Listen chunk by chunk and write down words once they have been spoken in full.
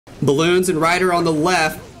Balloons and Rider on the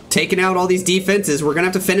left, taking out all these defenses. We're going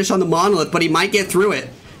to have to finish on the Monolith, but he might get through it.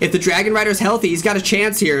 If the Dragon Rider's healthy, he's got a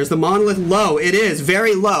chance here. Is the Monolith low? It is,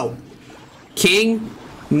 very low. King,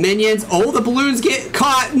 minions. Oh, the balloons get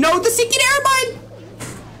caught. No, the Seeking Airmine!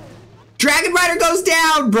 Dragon Rider goes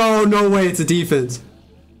down! Bro, no way, it's a defense.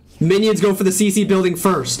 Minions go for the CC building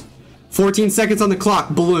first. 14 seconds on the clock.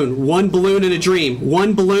 Balloon. One balloon and a dream.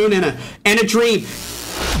 One balloon and a dream.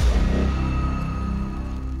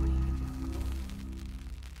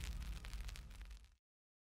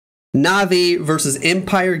 NAVI versus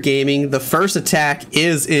Empire Gaming. The first attack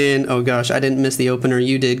is in... Oh gosh, I didn't miss the opener.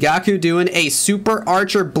 You did. GAKU doing a Super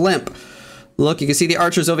Archer Blimp. Look, you can see the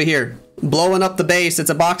archers over here. Blowing up the base. It's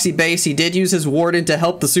a boxy base. He did use his Warden to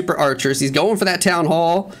help the Super Archers. He's going for that Town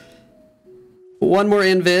Hall. One more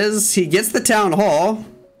invis. He gets the Town Hall.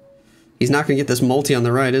 He's not going to get this multi on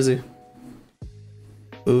the right, is he?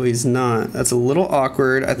 Oh, he's not. That's a little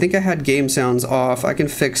awkward. I think I had game sounds off. I can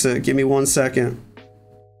fix it. Give me 1 second.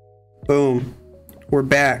 Boom. We're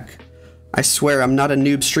back. I swear I'm not a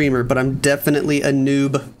noob streamer, but I'm definitely a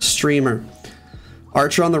noob streamer.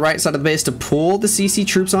 Archer on the right side of the base to pull the CC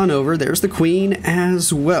troops on over. There's the Queen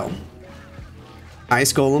as well.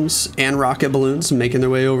 Ice Golems and Rocket Balloons making their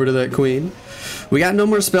way over to that Queen. We got no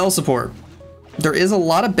more spell support. There is a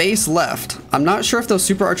lot of base left. I'm not sure if those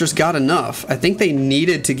Super Archers got enough. I think they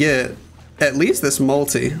needed to get at least this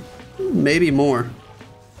multi. Maybe more.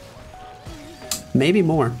 Maybe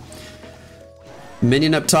more.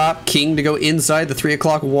 Minion up top, King to go inside the 3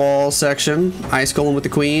 o'clock wall section. Ice Golem with the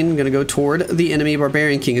Queen, gonna go toward the enemy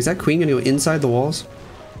Barbarian King. Is that Queen gonna go inside the walls?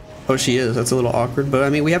 Oh, she is. That's a little awkward, but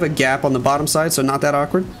I mean, we have a gap on the bottom side, so not that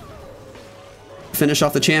awkward. Finish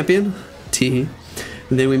off the champion. Tee.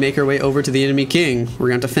 And then we make our way over to the enemy King. We're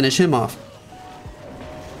gonna have to finish him off.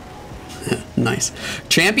 Nice.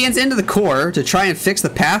 Champions into the core to try and fix the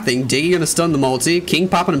pathing. Diggy gonna stun the multi. King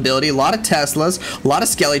popping ability. A lot of Teslas. A lot of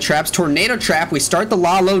Skelly traps. Tornado trap. We start the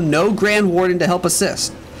Lalo. No Grand Warden to help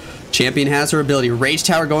assist. Champion has her ability. Rage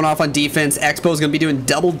Tower going off on defense. Expo is gonna be doing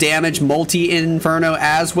double damage. Multi Inferno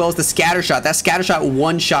as well as the Scatter Shot. That Scatter Shot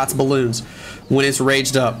one-shots balloons when it's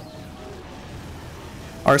raged up.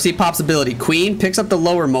 RC pops ability. Queen picks up the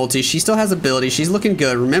lower multi. She still has ability. She's looking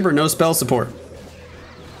good. Remember, no spell support.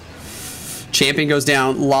 Champion goes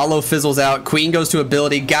down. Lalo fizzles out. Queen goes to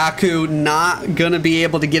ability. GAKU not gonna be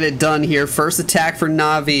able to get it done here. First attack for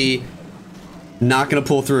NAVI. Not gonna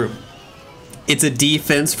pull through. It's a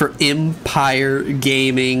defense for Empire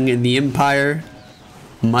Gaming, and the Empire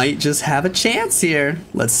might just have a chance here.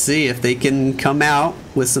 Let's see if they can come out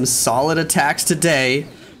with some solid attacks today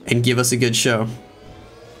and give us a good show.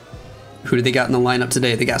 Who do they got in the lineup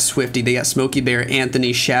today? They got Swifty. They got Smokybear,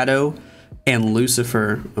 Anthony, Shadow, and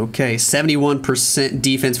Lucifer. Okay, 71%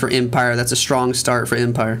 defense for Empire. That's a strong start for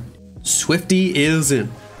Empire. Swifty is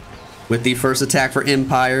in with the first attack for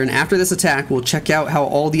Empire, and after this attack, we'll check out how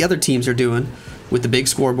all the other teams are doing with the big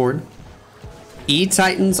scoreboard.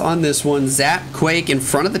 E-Titans on this one. Zap Quake in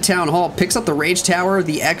front of the Town Hall. Picks up the Rage Tower,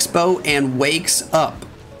 the Expo, and wakes up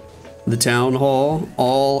the Town Hall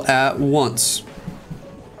all at once.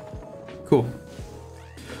 Cool.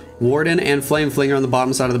 Warden and Flame Flinger on the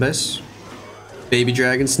bottom side of the base. Baby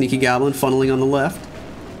Dragon, Sneaky Goblin funneling on the left.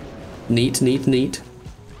 Neat, neat, neat.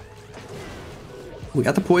 We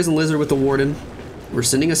got the Poison Lizard with the Warden. We're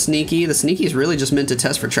sending a Sneaky. The Sneaky is really just meant to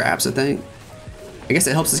test for traps, I think. I guess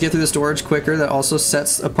it helps us get through the storage quicker. That also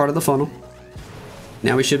sets a part of the funnel.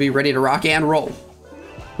 Now we should be ready to rock and roll.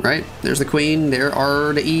 Right? There's the Queen. There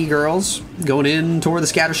are the E-girls going in toward the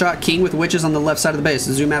Scatter Shot. King with Witches on the left side of the base.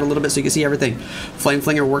 Zoom out a little bit so you can see everything. Flame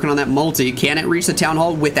Flinger working on that multi. Can it reach the Town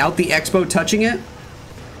Hall without the Expo touching it?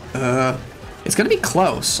 It's going to be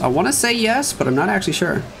close. I want to say yes, but I'm not actually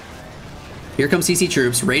sure. Here come CC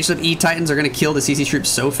troops. Raged up E-Titans are going to kill the CC troops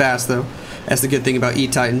so fast, though. That's the good thing about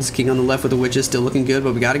E-Titans. King on the left with the Witches, still looking good,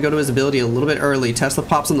 but we got to go to his ability a little bit early. Tesla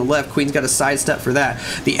pops on the left. Queen's got a sidestep for that.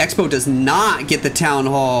 The Expo does not get the Town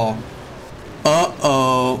Hall.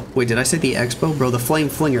 Uh-oh. Wait, did I say the Expo? Bro, the Flame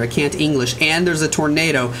Flinger. I can't English. And there's a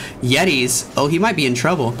Tornado. Yetis. Oh, he might be in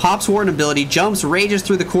trouble. Pops Warden ability. Jumps, rages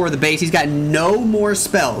through the core of the base. He's got no more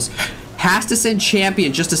spells. Has to send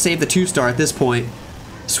Champion just to save the 2-star at this point.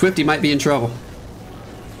 Swifty might be in trouble.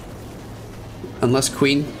 Unless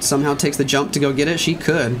Queen somehow takes the jump to go get it, she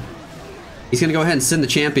could. He's gonna go ahead and send the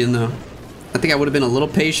Champion though. I think I would have been a little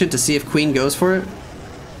patient to see if Queen goes for it.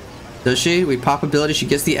 Does she? We pop ability, she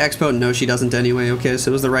gets the Expo. No, she doesn't anyway. Okay,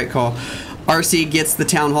 so it was the right call. RC gets the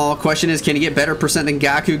Town Hall. Question is, can he get better percent than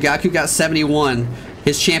GAKU? GAKU got 71.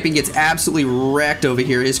 His champion gets absolutely wrecked over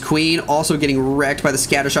here. His queen also getting wrecked by the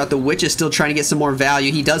scatter shot. The witch is still trying to get some more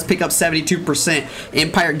value. He does pick up 72%.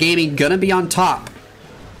 Empire Gaming gonna be on top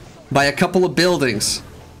by a couple of buildings,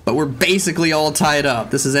 but we're basically all tied up.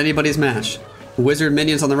 This is anybody's match. Wizard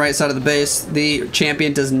minions on the right side of the base. The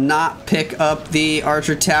champion does not pick up the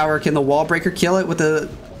archer tower. Can the wall breaker kill it with the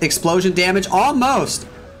explosion damage? Almost.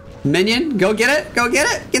 Minion, go get it. Go get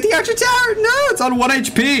it. Get the archer tower. No, it's on 1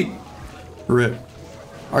 HP. Rip.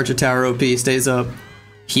 Archer tower OP stays up.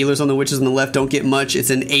 Healers on the witches on the left don't get much. It's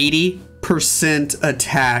an 80%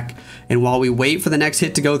 attack. And while we wait for the next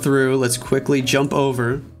hit to go through, let's quickly jump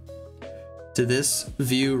over to this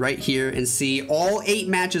view right here and see all 8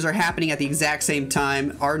 matches are happening at the exact same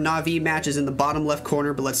time. Our Navi match is in the bottom left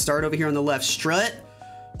corner, but let's start over here on the left. Strut,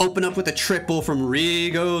 open up with a triple from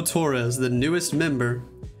Rigo Torres, the newest member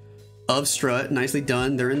of Strut. Nicely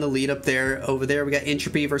done. They're in the lead up there. Over there, we got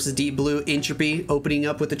Entropy versus Deep Blue. Entropy opening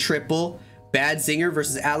up with a triple. Bad Zinger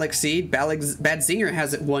versus Alex Seed. Bad Zinger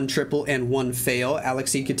has 1 triple and 1 fail.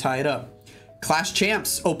 Alex Seed could tie it up. Clash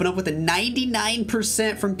Champs open up with a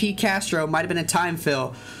 99% from P. Castro. Might have been a time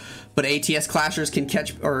fill, but ATS Clashers can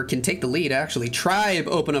catch or can take the lead actually. Tribe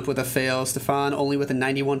open up with a fail. Stefan only with a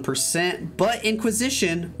 91%, but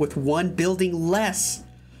Inquisition with 1 building less.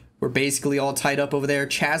 We're basically all tied up over there.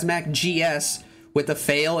 Chasmac GS with a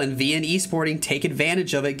fail, and VN Esporting take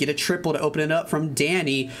advantage of it, get a triple to open it up from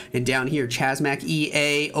Danny. And down here, Chasmac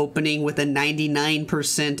EA opening with a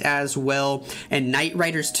 99% as well. And Knight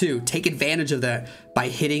Riders 2 take advantage of that by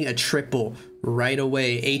hitting a triple right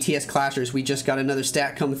away. ATS Clashers, we just got another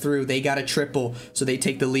stat come through. They got a triple, so they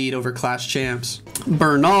take the lead over Clash Champs.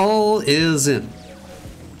 Bernaul is in.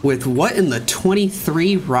 With what in the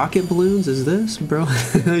 23 rocket balloons is this, bro?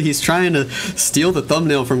 He's trying to steal the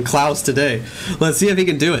thumbnail from Klaus today. Let's see if he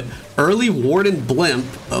can do it. Early Warden Blimp.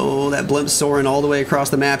 Oh, that Blimp soaring all the way across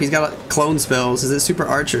the map. He's got clone spells. Is it Super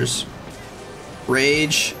Archers?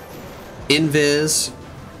 Rage. Invis.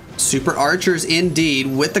 Super Archers indeed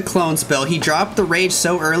with the clone spell. He dropped the Rage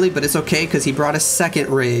so early, but it's okay because he brought a second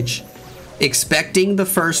Rage. Expecting the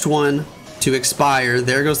first one to expire.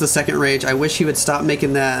 There goes the second Rage. I wish he would stop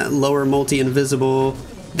making that lower multi invisible.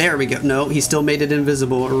 There we go. No, he still made it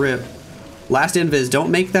invisible. Rip. Last invis. Don't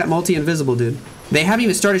make that multi invisible, dude. They haven't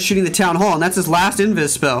even started shooting the town hall, and that's his last invis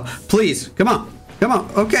spell. Please, come on. Come on.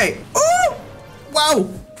 Okay. Oh! Wow!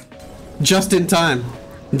 Just in time.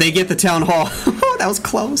 They get the town hall. That was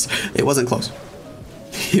close. It wasn't close.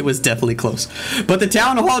 It was definitely close. But the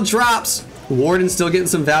town hall drops. Warden's still getting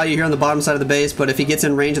some value here on the bottom side of the base, but if he gets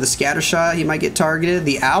in range of the scatter shot, he might get targeted.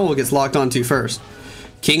 The owl gets locked onto first.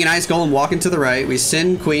 King and Ice Golem walking to the right. We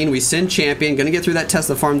send Queen, we send Champion. Gonna get through that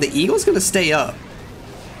Tesla farm. The Eagle's gonna stay up,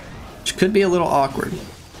 which could be a little awkward.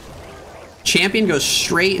 Champion goes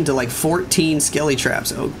straight into like 14 skelly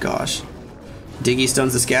traps. Oh gosh. Diggy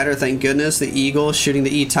stuns the scatter, thank goodness. The Eagle shooting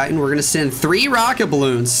the E-Titan. We're gonna send 3 rocket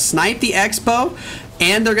balloons, snipe the Expo,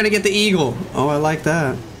 and they're gonna get the Eagle. Oh, I like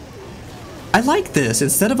that. I like this.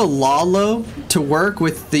 Instead of a Lalo to work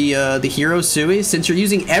with the Hero Sui, since you're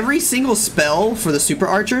using every single spell for the Super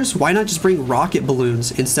Archers, why not just bring rocket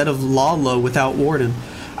balloons instead of Lalo without Warden?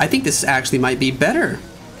 I think this actually might be better.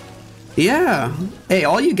 Yeah. Hey,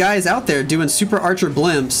 all you guys out there doing Super Archer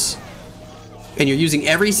blimps, and you're using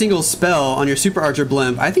every single spell on your Super Archer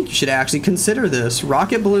blimp, I think you should actually consider this.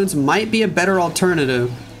 Rocket balloons might be a better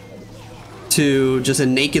alternative to just a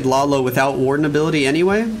naked Lalo without Warden ability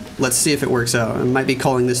anyway. Let's see if it works out. I might be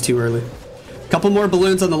calling this too early. Couple more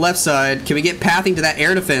balloons on the left side. Can we get pathing to that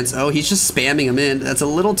air defense? Oh, he's just spamming them in. That's a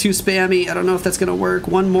little too spammy. I don't know if that's gonna work.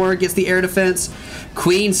 One more gets the air defense.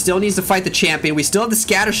 Queen still needs to fight the champion. We still have the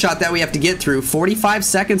scatter shot that we have to get through. 45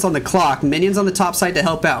 seconds on the clock. Minions on the top side to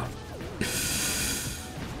help out.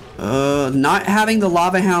 Not having the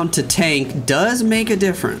Lava Hound to tank does make a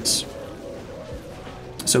difference.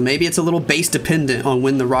 So maybe it's a little base dependent on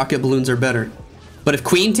when the rocket balloons are better. But if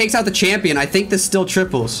Queen takes out the champion, I think this still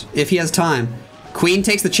triples if he has time. Queen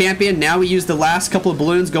takes the champion. Now we use the last couple of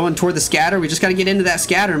balloons going toward the scatter. We just got to get into that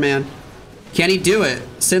scatter, man. Can he do it?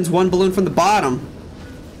 Sends 1 balloon from the bottom.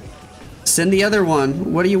 Send the other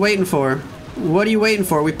one. What are you waiting for? What are you waiting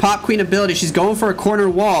for? We pop Queen ability. She's going for a corner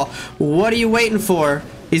wall. What are you waiting for?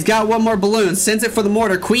 He's got 1 more balloon, sends it for the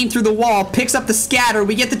mortar. Queen through the wall, picks up the scatter.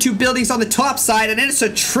 We get the 2 buildings on the top side, and it's a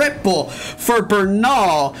triple for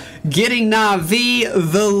Bernaul, getting Navi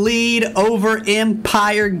the lead over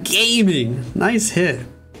Empire Gaming. Nice hit.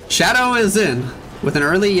 Shadow is in with an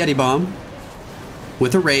early Yeti Bomb,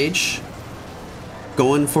 with a Rage,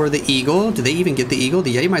 going for the Eagle. Do they even get the Eagle?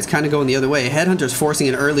 The Yeti Might's kind of going the other way. Headhunter's forcing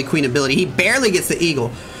an early Queen ability. He barely gets the Eagle.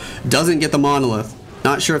 Doesn't get the Monolith.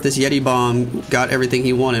 Not sure if this Yeti bomb got everything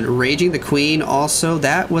he wanted. Raging the queen also,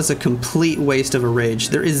 that was a complete waste of a rage.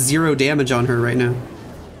 There is 0 damage on her right now.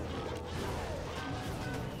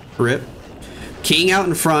 Rip. King out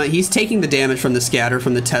in front. He's taking the damage from the scatter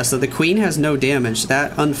from the Tesla. The queen has no damage.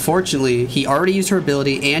 That, unfortunately, he already used her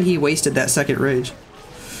ability and he wasted that second rage.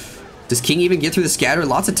 Does King even get through the scatter?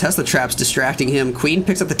 Lots of Tesla traps distracting him. Queen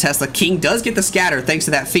picks up the Tesla. King does get the scatter thanks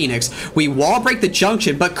to that Phoenix. We wall break the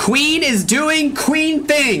junction, but Queen is doing Queen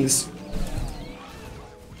things.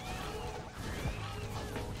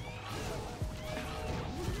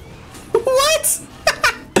 What?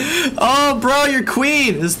 Oh, bro, your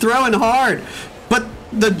Queen is throwing hard. But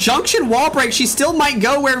the junction wall break, she still might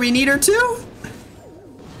go where we need her to.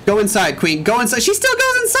 Go inside, Queen. Go inside. She still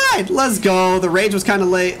goes inside. Let's go. The rage was kind of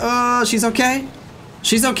late. Oh, she's okay.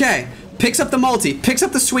 She's okay. Picks up the multi. Picks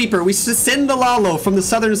up the sweeper. We send the Lalo from the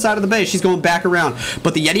southern side of the base. She's going back around.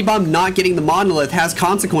 But the Yeti bomb not getting the monolith has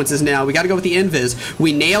consequences now. We got to go with the invis.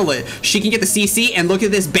 We nail it. She can get the CC, and look at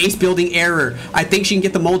this base building error. I think she can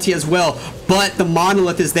get the multi as well. But the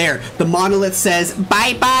monolith is there. The monolith says,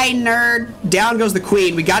 bye-bye, nerd. Down goes the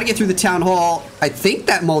Queen. We got to get through the town hall. I think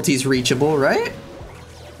that multi's reachable, right?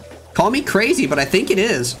 Call me crazy, but I think it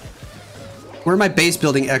is. Where are my base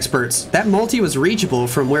building experts? That multi was reachable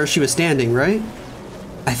from where she was standing, right?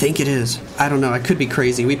 I think it is. I don't know. I could be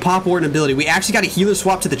crazy. We pop Warden ability. We actually got a healer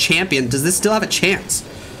swap to the champion. Does this still have a chance?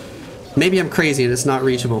 Maybe I'm crazy and it's not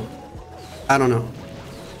reachable. I don't know.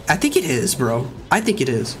 I think it is, bro. I think it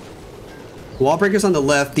is. Wall breakers on the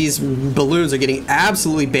left. These balloons are getting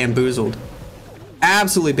absolutely bamboozled.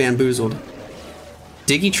 Absolutely bamboozled.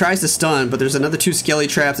 Diggy tries to stun, but there's another 2 skelly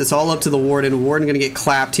traps. It's all up to the Warden. Warden gonna get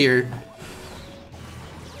clapped here.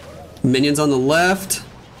 Minions on the left.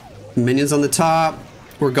 Minions on the top.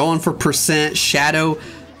 We're going for percent. Shadow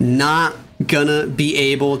not gonna be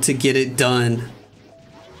able to get it done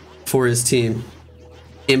for his team.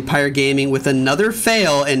 Empire Gaming with another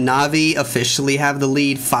fail, and NAVI officially have the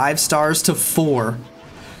lead 5 stars to 4.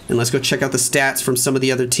 And let's go check out the stats from some of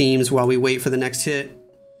the other teams while we wait for the next hit.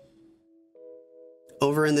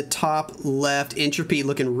 Over in the top left, Entropy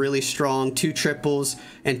looking really strong. 2 triples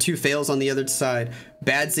and 2 fails on the other side.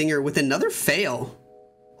 Bad Zinger with another fail.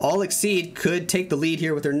 All Exceed could take the lead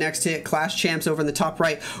here with their next hit. Clash Champs over in the top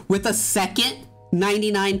right with a second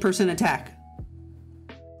 99% attack.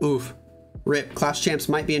 Oof. Rip. Clash Champs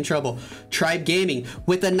might be in trouble. Tribe Gaming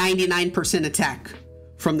with a 99% attack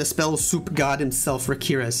from the spell soup god himself,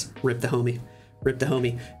 Rakiras. Rip the homie. Rip the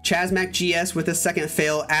homie. Chazmac GS with a second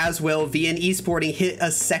fail as well. VN Esporting hit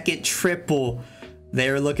a second triple.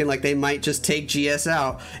 They're looking like they might just take GS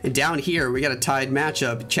out. And down here, we got a tied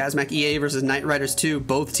matchup. Chazmac EA versus Knight Riders 2.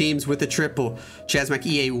 Both teams with a triple. Chazmac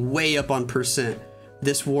EA way up on percent.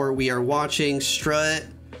 This war we are watching. Strut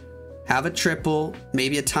have a triple.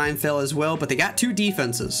 Maybe a time fail as well. But they got 2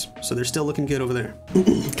 defenses. So they're still looking good over there.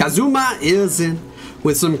 Kazuma is in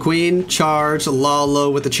with some Queen charge. Lalo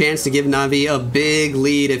with a chance to give NAVI a big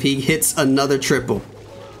lead if he hits another triple.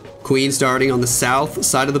 Queen starting on the south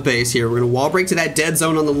side of the base here. We're going to wall break to that dead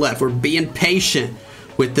zone on the left. We're being patient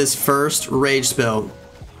with this first rage spell.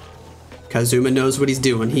 Kazuma knows what he's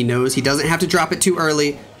doing. He knows he doesn't have to drop it too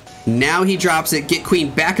early. Now he drops it. Get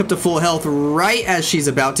Queen back up to full health right as she's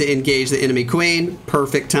about to engage the enemy Queen.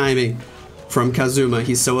 Perfect timing from Kazuma.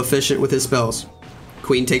 He's so efficient with his spells.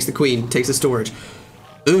 Queen takes the Queen. Takes the storage.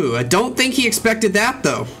 Ooh, I don't think he expected that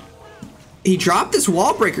though. He dropped this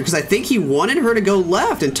wall breaker because I think he wanted her to go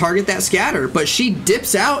left and target that scatter, but she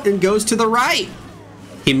dips out and goes to the right.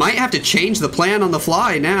 He might have to change the plan on the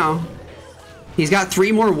fly now. He's got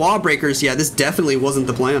 3 more wall breakers. Yeah, this definitely wasn't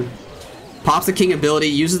the plan. Pops the King ability,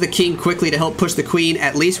 uses the King quickly to help push the Queen.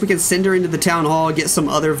 At least we can send her into the town hall, get some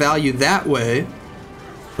other value that way.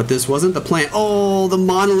 But this wasn't the plan. Oh, the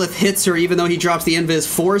monolith hits her even though he drops the invis,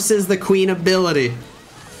 forces the Queen ability.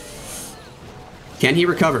 Can he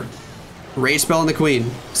recover? Rage spell on the Queen.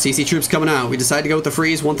 CC troops coming out. We decide to go with the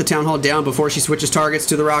freeze, want the town hall down before she switches targets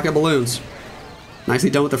to the rocket balloons. Nicely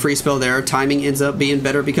done with the free spell there. Timing ends up being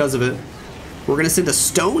better because of it. We're going to send a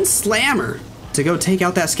Stone Slammer to go take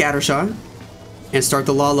out that scatter shot and start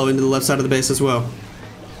the Lalo into the left side of the base as well.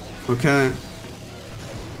 Okay.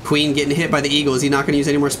 Queen getting hit by the eagle. Is he not going to use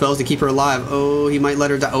any more spells to keep her alive? Oh, he might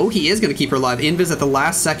let her die. Oh, he is going to keep her alive. Invis at the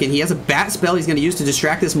last second. He has a bat spell he's going to use to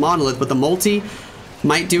distract this monolith, but the multi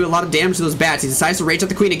might do a lot of damage to those bats. He decides to rage up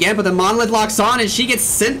the Queen again, but the monolith locks on and she gets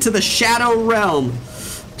sent to the Shadow Realm.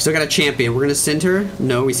 Still got a champion. We're going to send her?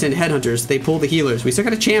 No, we send headhunters. They pull the healers. We still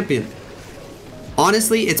got a champion.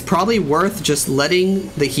 Honestly, it's probably worth just letting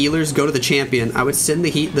the healers go to the champion. I would send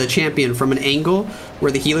the champion from an angle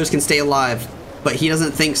where the healers can stay alive. but he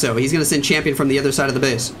doesn't think so. He's going to send champion from the other side of the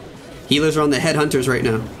base. Healers are on the headhunters right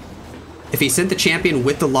now. If he sent the champion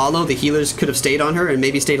with the Lalo, the healers could have stayed on her and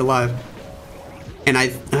maybe stayed alive. And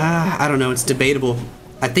I don't know, it's debatable.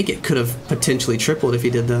 I think it could have potentially tripled if he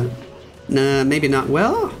did that. Nah, maybe not.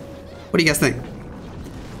 Well, what do you guys think?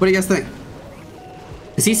 What do you guys think?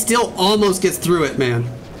 Because he still almost gets through it, man.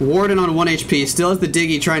 Warden on 1 HP, still has the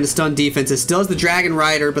Diggy trying to stun defenses, still has the Dragon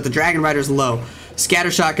Rider, but the Dragon Rider's low.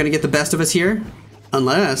 Scattershot gonna get the best of us here?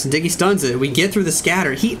 Unless Diggy stuns it. We get through the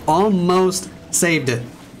scatter. He almost saved it.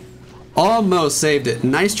 Almost saved it.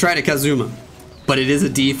 Nice try to Kazuma. But it is a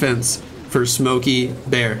defense for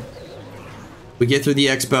Smokybear. We get through the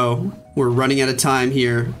Expo. We're running out of time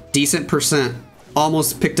here. Decent percent.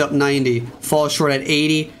 Almost picked up 90. Falls short at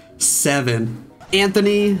 87.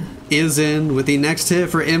 Anthony is in with the next hit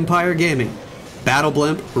for Empire Gaming. Battle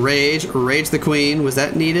Blimp, Rage the Queen. Was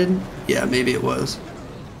that needed? Yeah, maybe it was.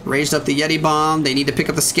 Raged up the Yeti Bomb. They need to pick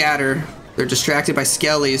up the Scatter. They're distracted by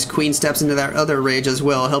Skellies. Queen steps into that other Rage as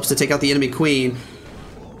well. Helps to take out the enemy Queen.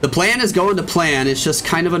 The plan is going to plan. It's just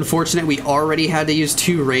kind of unfortunate we already had to use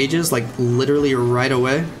 2 Rages, like literally right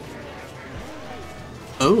away.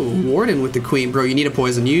 Oh, Warden with the Queen. Bro, you need a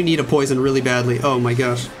poison. You need a poison really badly. Oh my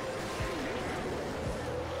gosh.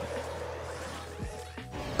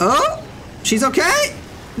 Oh, she's okay?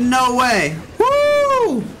 No way.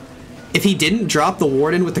 Woo! If he didn't drop the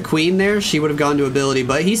Warden with the Queen there, she would have gone to ability,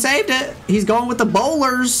 but he saved it. He's going with the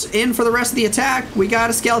bowlers in for the rest of the attack. We got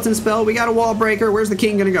a skeleton spell. We got a wall breaker. Where's the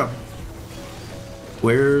king gonna go?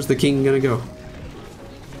 Where's the king gonna go?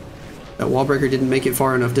 That wall breaker didn't make it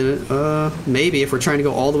far enough, did it? Maybe if we're trying to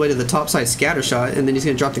go all the way to the top side scatter shot, and then he's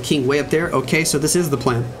gonna drop the king way up there. Okay, so this is the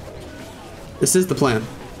plan. This is the plan.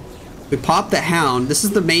 We pop the Hound. This is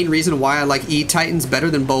the main reason why I like E-Titans better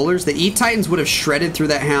than Bowlers. The E-Titans would have shredded through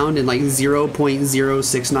that Hound in like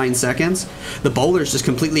 0.069 seconds. The Bowlers just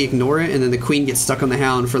completely ignore it, and then the Queen gets stuck on the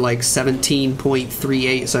Hound for like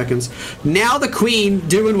 17.38 seconds. Now the Queen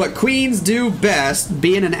doing what Queens do best,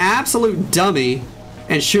 being an absolute dummy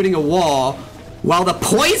and shooting a wall, while the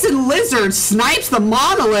Poison Lizard snipes the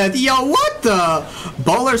Monolith. Yo, what the?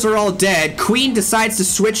 Bowlers are all dead. Queen decides to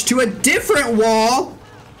switch to a different wall.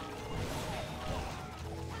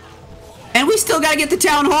 And we still gotta get the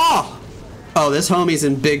town hall. Oh, this homie's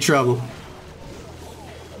in big trouble.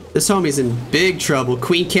 This homie's in big trouble.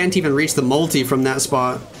 Queen can't even reach the multi from that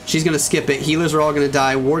spot. She's gonna skip it. Healers are all gonna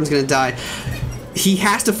die. Warden's gonna die. He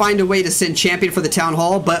has to find a way to send champion for the town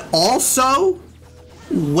hall, but also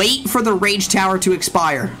wait for the rage tower to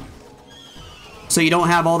expire, so you don't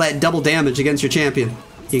have all that double damage against your champion.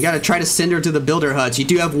 You gotta try to send her to the builder huts. You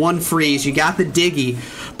do have 1 freeze. You got the Diggy,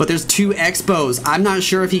 but there's 2 expos. I'm not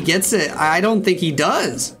sure if he gets it. I don't think he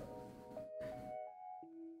does.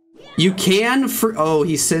 You can for oh,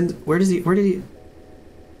 he sent. Where did he?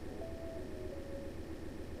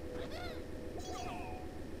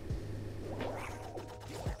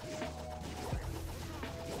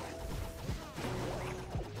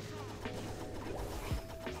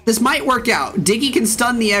 This might work out. Diggy can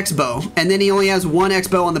stun the X-Bow, and then he only has 1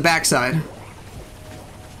 X-Bow on the backside.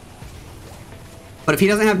 But if he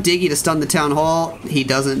doesn't have Diggy to stun the Town Hall, he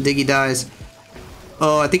doesn't. Diggy dies.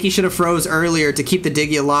 Oh, I think he should have froze earlier to keep the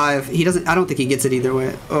Diggy alive. He doesn't. I don't think he gets it either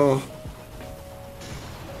way. Oh.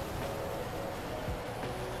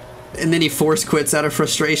 And then he force quits out of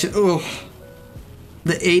frustration. Oh.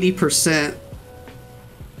 The 80%.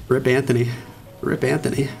 Rip Anthony. Rip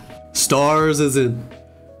Anthony. Stars is in.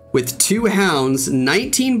 With 2 Hounds,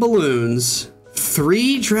 19 Balloons,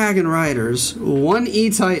 3 Dragon Riders, 1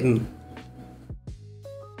 E-Titan.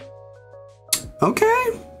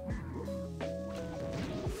 Okay.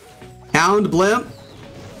 Hound Blimp.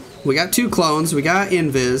 We got 2 clones. We got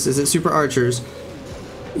Invis. Is it Super Archers?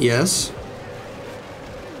 Yes.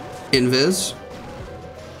 Invis.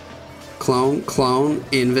 Clone,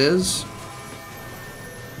 Invis.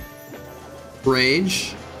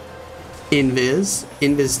 Rage.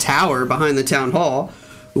 Invis Tower behind the Town Hall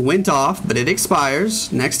went off, but it expires.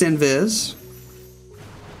 Next Invis.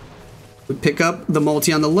 We pick up the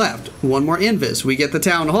multi on the left. 1 more Invis. We get the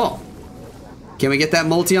Town Hall. Can we get that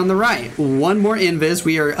multi on the right? 1 more Invis.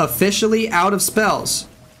 We are officially out of spells.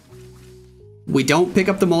 We don't pick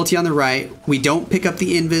up the multi on the right. We don't pick up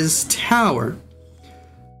the Invis Tower.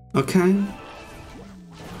 Okay.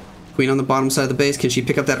 Queen on the bottom side of the base. Can she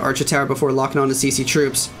pick up that Archer Tower before locking on to CC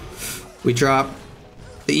troops? We drop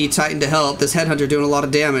the E-Titan to help. This Headhunter doing a lot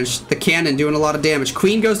of damage. The Cannon doing a lot of damage.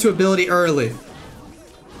 Queen goes to ability early.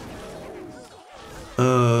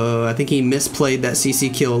 I think he misplayed that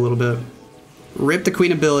CC kill a little bit. Rip the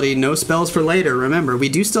Queen ability. No spells for later. Remember, we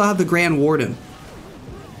do still have the Grand Warden.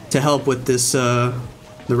 to help with this, the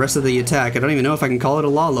rest of the attack. I don't even know if I can call it a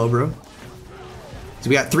Lalo, bro. So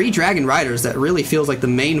we got 3 Dragon Riders. That really feels like the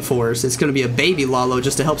main force. It's going to be a baby Lalo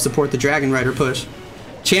just to help support the Dragon Rider push.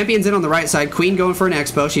 Champion's in on the right side. Queen going for an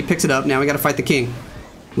Expo. She picks it up. Now we got to fight the King.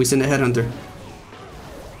 We send a Headhunter.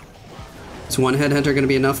 Is one Headhunter going to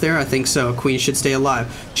be enough there? I think so. Queen should stay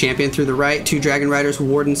alive. Champion through the right. 2 Dragon Riders.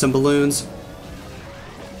 Warden, some balloons.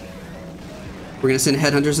 We're going to send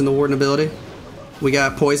Headhunters in the Warden ability. We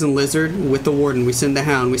got Poison Lizard with the Warden. We send the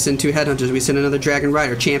Hound. We send 2 Headhunters. We send another Dragon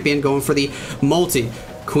Rider. Champion going for the multi.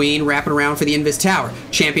 Queen wrapping around for the Invis Tower.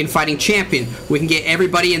 Champion fighting Champion. We can get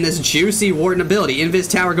everybody in this juicy Warden ability.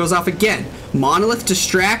 Invis Tower goes off again. Monolith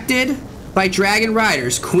distracted by Dragon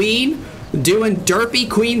Riders. Queen doing derpy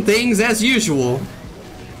Queen things as usual.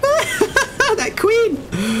 That Queen.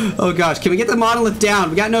 Oh gosh, can we get the Monolith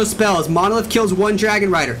down? We got no spells. Monolith kills 1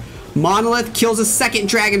 Dragon Rider. Monolith kills a 2nd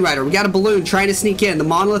Dragon Rider. We got a balloon trying to sneak in. The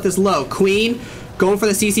Monolith is low. Queen going for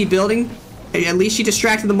the CC building. At least she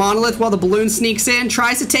distracted the Monolith while the balloon sneaks in.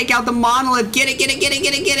 Tries to take out the Monolith. Get it, get it, get it,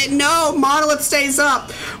 get it, get it. No, Monolith stays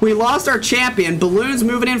up. We lost our champion. Balloon's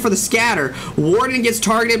moving in for the scatter. Warden gets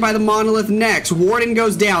targeted by the Monolith next. Warden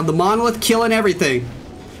goes down. The Monolith killing everything.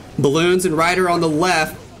 Balloons and Rider on the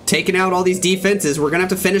left taking out all these defenses. We're going to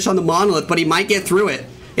have to finish on the Monolith, but he might get through it.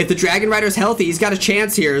 If the Dragon Rider's healthy, he's got a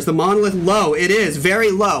chance here. Is the Monolith low? It is.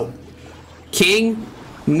 Very low. King,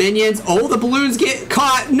 minions. Oh, the balloons get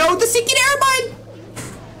caught. No, the Seeking Airmine.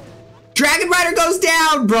 Dragon Rider goes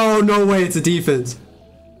down. Bro, no way. It's a defense.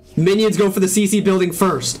 Minions go for the CC building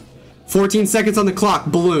first. 14 seconds on the clock.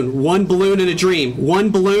 Balloon. 1 balloon and a dream.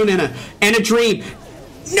 1 balloon and a dream.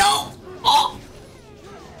 No. Oh.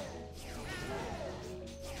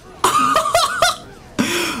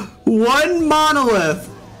 One Monolith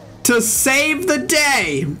to save the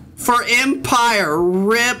day for Empire.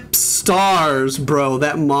 Rip stars, bro.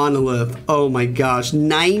 That Monolith. Oh my gosh.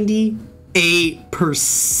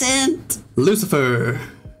 98%. Lucifer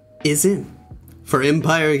is in for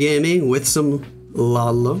Empire Gaming with some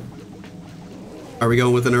Lalo. Are we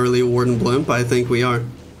going with an early Warden Blimp? I think we are.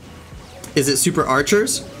 Is it Super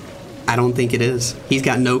Archers? I don't think it is. He's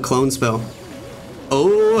got no clone spell.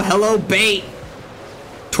 Oh, hello, bait.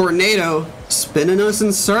 Tornado spinning us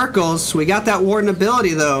in circles. We got that Warden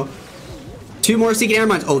ability though. 2 more Seeking Air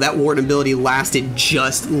Mines. Oh, that Warden ability lasted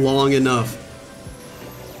just long enough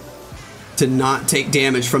to not take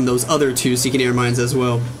damage from those other 2 Seeking Air Mines as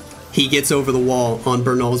well. He gets over the wall on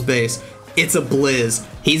Bernaul's base. It's a blizz.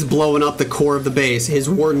 He's blowing up the core of the base. His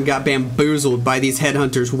Warden got bamboozled by these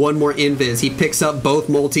Headhunters. 1 more Invis. He picks up both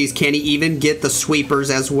multis. Can he even get the sweepers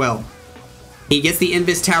as well? He gets the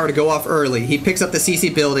Invis Tower to go off early. He picks up the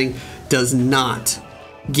CC building. Does not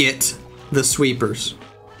get the sweepers.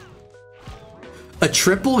 A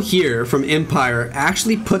triple here from Empire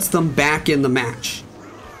actually puts them back in the match.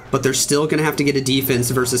 But they're still going to have to get a defense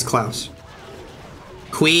versus Klaus.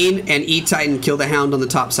 Queen and E-Titan kill the Hound on the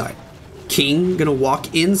top side. King going to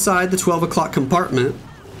walk inside the 12 o'clock compartment.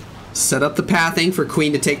 Set up the pathing for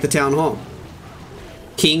Queen to take the Town Hall.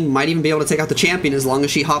 King might even be able to take out the champion as long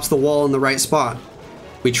as she hops the wall in the right spot.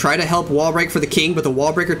 We try to help wall break for the King, but the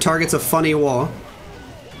wall breaker targets a funny wall.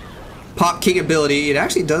 Pop King ability. It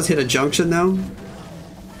actually does hit a junction though.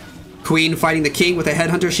 Queen fighting the King with a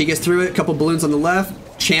Headhunter. She gets through it. A couple balloons on the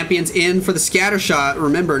left. Champion's in for the scatter shot.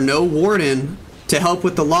 Remember, no Warden to help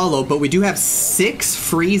with the Lalo, but we do have 6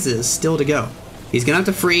 freezes still to go. He's gonna have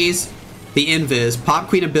to freeze the Invis. Pop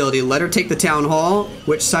Queen ability. Let her take the Town Hall.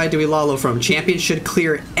 Which side do we Lalo from? Champion should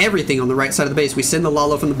clear everything on the right side of the base. We send the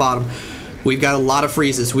Lalo from the bottom. We've got a lot of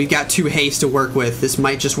freezes. We've got 2 haste to work with. This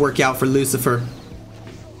might just work out for Lucifer.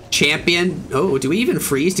 Champion. Oh, do we even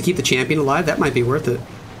freeze to keep the champion alive? That might be worth it.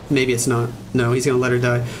 Maybe it's not. No, he's gonna let her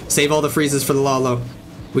die. Save all the freezes for the Lalo.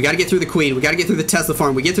 We gotta get through the Queen. We gotta get through the Tesla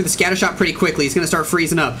farm. We get through the scatter shot pretty quickly. He's gonna start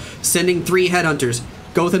freezing up. Sending 3 Headhunters.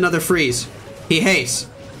 Go with another freeze. He hastes.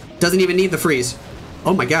 Doesn't even need the freeze.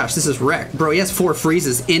 Oh my gosh, this is wrecked. Bro, he has 4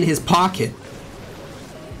 freezes in his pocket.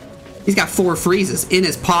 He's got 4 freezes in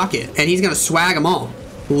his pocket, and he's gonna swag them all.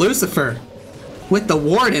 Lucifer with the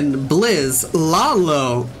Warden, Blizz,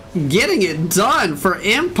 Lalo, getting it done for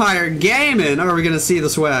Empire Gaming. Are we gonna see the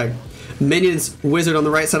swag? Minions, Wizard on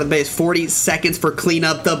the right side of the base. 40 seconds for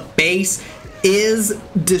cleanup. The base is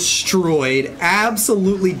destroyed.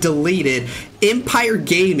 Absolutely deleted. Empire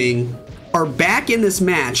Gaming are back in this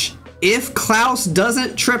match if Klaus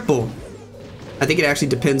doesn't triple. I think it actually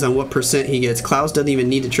depends on what percent he gets. Klaus doesn't even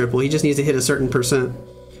need to triple. He just needs to hit a certain percent.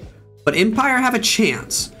 But Empire have a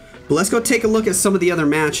chance. But let's go take a look at some of the other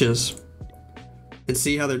matches and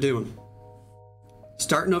see how they're doing.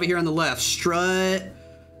 Starting over here on the left, Strut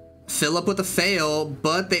Fill up with a fail,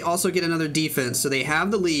 but they also get another defense. So they have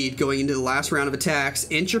the lead going into the last round of attacks.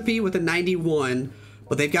 Entropy with a 91,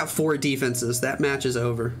 but they've got 4 defenses. That match is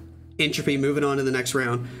over. Entropy moving on to the next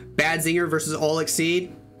round. Bad Zinger versus All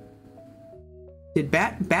Exceed. Did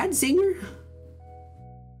Bad Zinger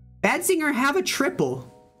have a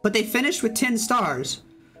triple, but they finished with 10 stars,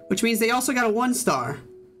 which means they also got a 1 star.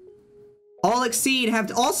 All Exceed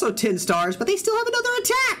have also 10 stars, but they still have another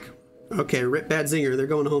attack. Okay, rip Bad Zinger. They're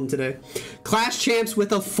going home today. Clash Champs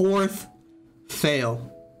with a 4th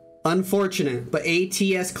fail. Unfortunate, but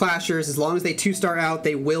ATS Clashers, as long as they 2-star out,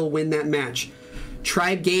 they will win that match.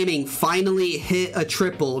 Tribe Gaming finally hit a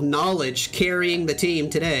triple. Knowledge carrying the team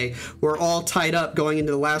today. We're all tied up going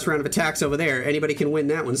into the last round of attacks over there. Anybody can win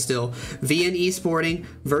that one still. VN Esporting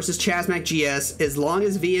versus Chasmac GS. As long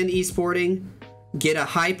as VN Esporting get a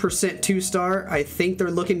high percent 2-star, I think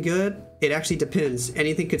they're looking good. It actually depends.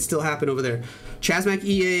 Anything could still happen over there. Chasmac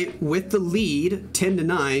EA with the lead,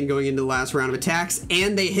 10-9 going into the last round of attacks,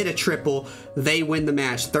 and they hit a triple. They win the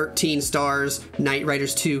match. 13 stars. Knight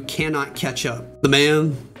Riders 2 cannot catch up. The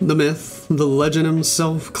man, the myth, the legend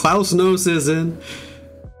himself, Klaus Nos is in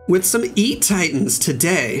with some E-Titans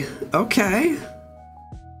today. Okay.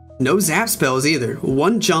 No zap spells either.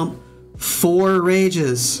 1 jump, 4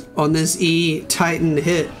 rages on this E-Titan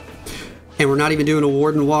hit. And we're not even doing a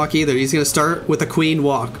Warden walk either. He's going to start with a Queen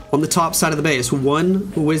walk on the top side of the base.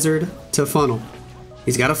 1 wizard to funnel.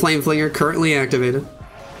 He's got a Flame Flinger currently activated.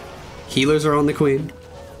 Healers are on the Queen.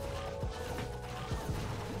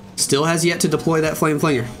 Still has yet to deploy that Flame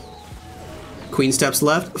Flinger. Queen steps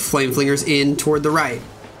left, Flame Flinger's in toward the right.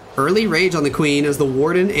 Early rage on the Queen as the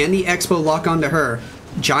Warden and the Expo lock onto her.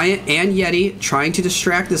 Giant and Yeti trying to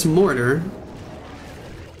distract this mortar.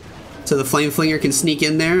 So the Flame Flinger can sneak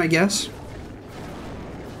in there, I guess.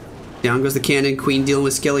 Down goes the cannon. Queen dealing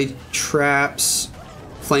with Skelly traps.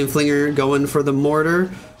 Flame Flinger going for the mortar.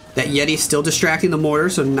 That Yeti still distracting the mortar,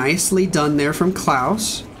 so nicely done there from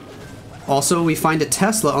Klaus. Also, we find a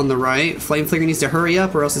Tesla on the right. Flame Flinger needs to hurry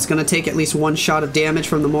up or else it's going to take at least 1 shot of damage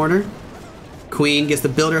from the mortar. Queen gets the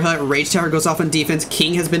Builder Hut. Rage Tower goes off on defense.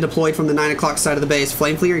 King has been deployed from the 9 o'clock side of the base.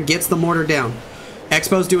 Flame Flinger gets the mortar down.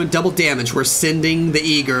 Expo's doing double damage. We're sending the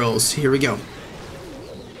E-Girls. Here we go.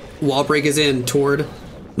 Wall break is in toward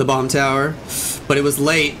the bomb tower, but it was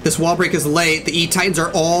late. This wall break is late. The E-Titans are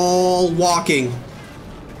all walking.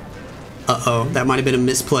 Uh-oh, that might have been a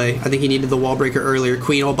misplay. I think he needed the wall breaker earlier.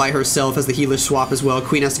 Queen all by herself as the healers swap as well.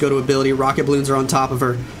 Queen has to go to ability. Rocket balloons are on top of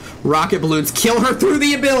her. Rocket balloons kill her through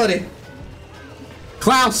the ability.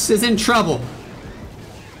 Klaus is in trouble.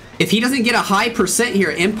 If he doesn't get a high percent here,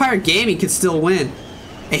 Empire Gaming could still win.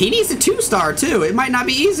 And he needs a 2-star too. It might not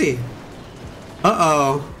be easy.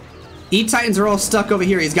 Uh-oh. E-Titans are all stuck over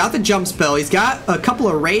here. He's got the jump spell. He's got a couple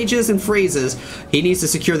of rages and freezes. He needs to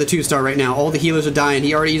secure the 2-star right now. All the healers are dying.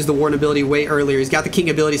 He already used the Warden ability way earlier. He's got the King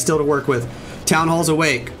ability still to work with. Town Hall's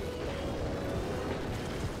awake.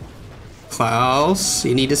 Klaus,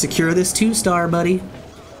 you need to secure this 2-star, buddy.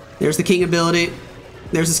 There's the King ability.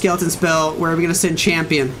 There's a skeleton spell. Where are we going to send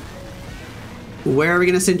Champion? Where are we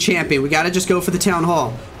going to send Champion? We got to just go for the Town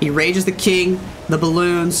Hall. He rages the King, the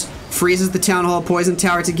balloons, freezes the Town Hall, Poison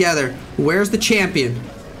Tower together. Where's the Champion?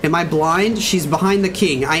 Am I blind? She's behind the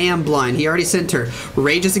King. I am blind. He already sent her.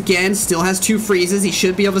 Rages again. Still has 2 freezes. He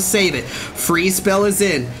should be able to save it. Freeze spell is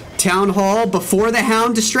in. Town Hall before the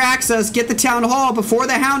Hound distracts us. Get the Town Hall before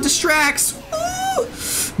the Hound distracts. Ooh,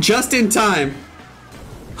 just in time.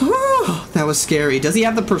 Ooh, that was scary. Does he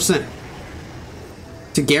have the percent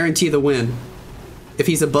to guarantee the win? If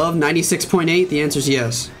he's above 96.8, the answer is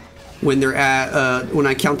yes. When they're at, when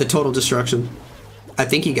I count the total destruction. I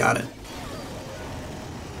think he got it.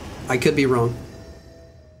 I could be wrong.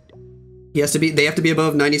 He has to be, they have to be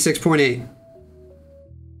above 96.8.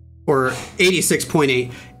 Or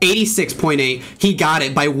 86.8. 86.8. He got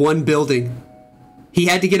it by 1 building. He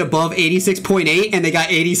had to get above 86.8 and they got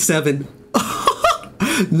 87.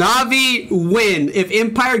 Navi win. If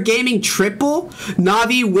Empire Gaming triple,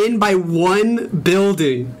 Navi win by 1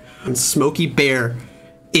 building. And Smokybear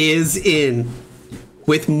is in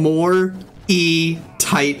with more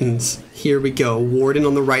E-Titans. Here we go. Warden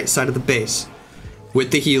on the right side of the base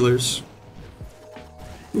with the healers.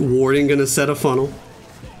 Warden gonna set a funnel.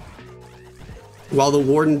 While the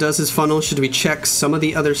Warden does his funnel, should we check some of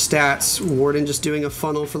the other stats? Warden just doing a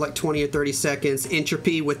funnel for like 20 or 30 seconds.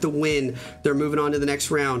 Entropy with the win. They're moving on to the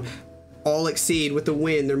next round. All Exceed with the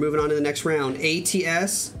win. They're moving on to the next round.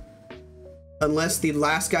 ATS, unless the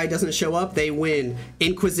last guy doesn't show up, they win.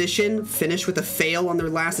 Inquisition finish with a fail on their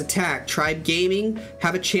last attack. Tribe Gaming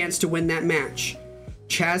have a chance to win that match.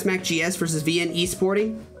 Chasmac GS versus VN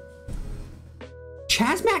Esporting.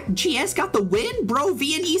 Chasmac GS got the win? Bro,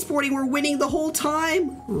 V and Esporting were winning the whole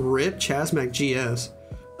time. Rip Chasmac GS.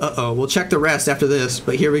 Uh-oh, we'll check the rest after this,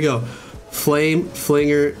 but here we go. Flame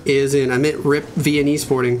Flinger is in. I meant rip V and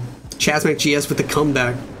Esporting. Chasmac GS with the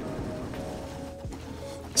comeback.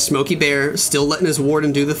 Smokybear still letting his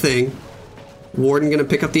Warden do the thing. Warden gonna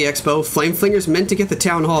pick up the Expo. Flame Flinger's meant to get the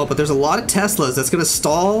Town Hall, but there's a lot of Teslas that's gonna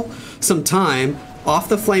stall some time off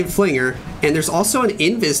the Flame Flinger, and there's also an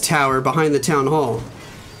Invis Tower behind the Town Hall.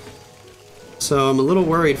 So I'm a little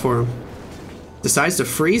worried for him. Decides to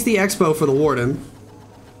freeze the Expo for the Warden.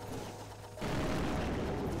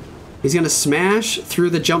 He's gonna smash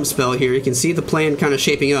through the jump spell here. You can see the plan kind of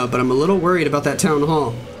shaping up, but I'm a little worried about that Town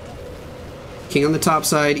Hall. King on the top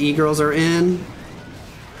side, E-girls are in.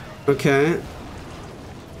 Okay.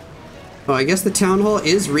 Oh, I guess the Town Hall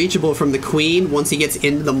is reachable from the Queen once he gets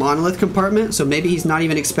into the Monolith compartment, so maybe he's not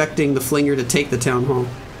even expecting the Flinger to take the Town Hall.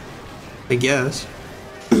 I guess.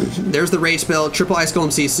 There's the Rage Spell, triple Ice Golem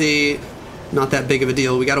CC. Not that big of a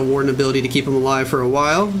deal. We got a Warden ability to keep him alive for a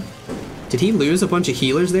while. Did he lose a bunch of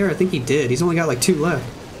healers there? I think he did. He's only got like 2 left.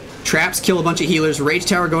 Traps kill a bunch of healers. Rage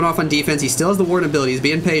Tower going off on defense. He still has the Warden ability. He's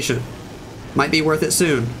being patient. Might be worth it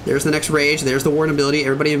soon. There's the next Rage. There's the Warden ability.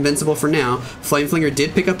 Everybody invincible for now. Flame Flinger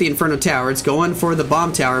did pick up the Inferno Tower. It's going for the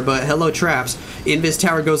Bomb Tower, but hello traps. Invis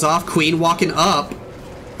Tower goes off. Queen walking up.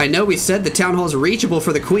 I know we said the Town Hall is reachable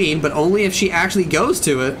for the Queen, but only if she actually goes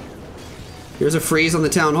to it. Here's a freeze on the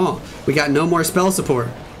Town Hall. We got no more spell support.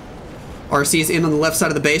 RC's in on the left side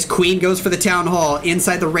of the base. Queen goes for the Town Hall.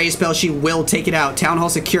 Inside the Rage Spell, she will take it out. Town Hall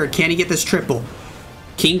secured. Can he get this triple?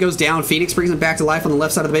 King goes down. Phoenix brings him back to life on the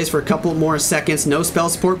left side of the base for a couple more seconds. No spell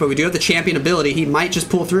support, but we do have the champion ability. He might just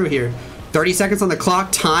pull through here. 30 seconds on the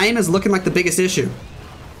clock. Time is looking like the biggest issue.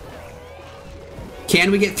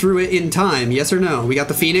 Can we get through it in time? Yes or no? We got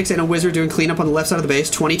the Phoenix and a Wizard doing cleanup on the left side of the base.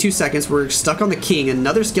 22 seconds. We're stuck on the King.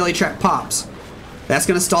 Another Skelly Trap pops. That's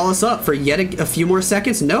going to stall us up for yet a few more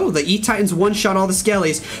seconds. No, the E-Titans one-shot all the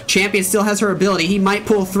Skellies. Champion still has her ability. He might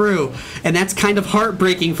pull through. And that's kind of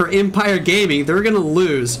heartbreaking for Empire Gaming. They're going to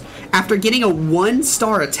lose. After getting a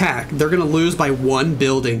 1-star attack, they're going to lose by 1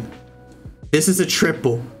 building. This is a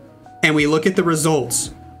triple. And we look at the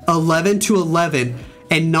results. 11-11.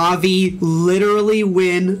 And NAVI literally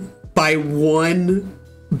win by 1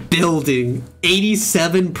 building.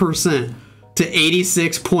 87%. To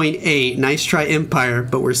 86.8. Nice try, Empire,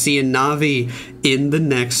 but we're seeing NAVI in the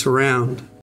next round.